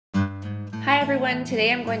Hi everyone,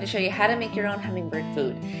 today I'm going to show you how to make your own hummingbird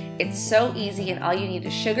food. It's so easy and all you need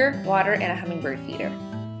is sugar, water, and a hummingbird feeder.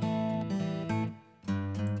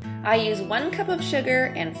 I use 1 cup of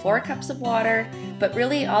sugar and 4 cups of water, but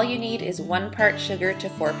really all you need is 1 part sugar to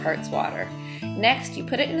 4 parts water. Next, you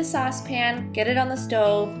put it in a saucepan, get it on the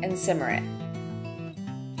stove, and simmer it.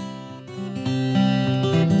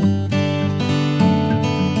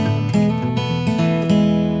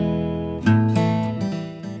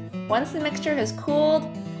 Once the mixture has cooled,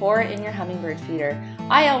 pour it in your hummingbird feeder.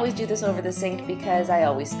 I always do this over the sink because I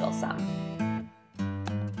always spill some.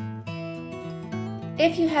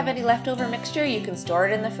 If you have any leftover mixture, you can store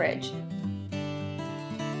it in the fridge.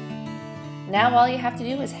 Now all you have to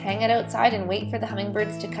do is hang it outside and wait for the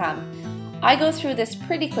hummingbirds to come. I go through this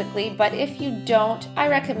pretty quickly, but if you don't, I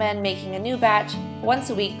recommend making a new batch once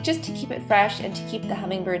a week just to keep it fresh and to keep the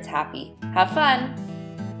hummingbirds happy. Have fun!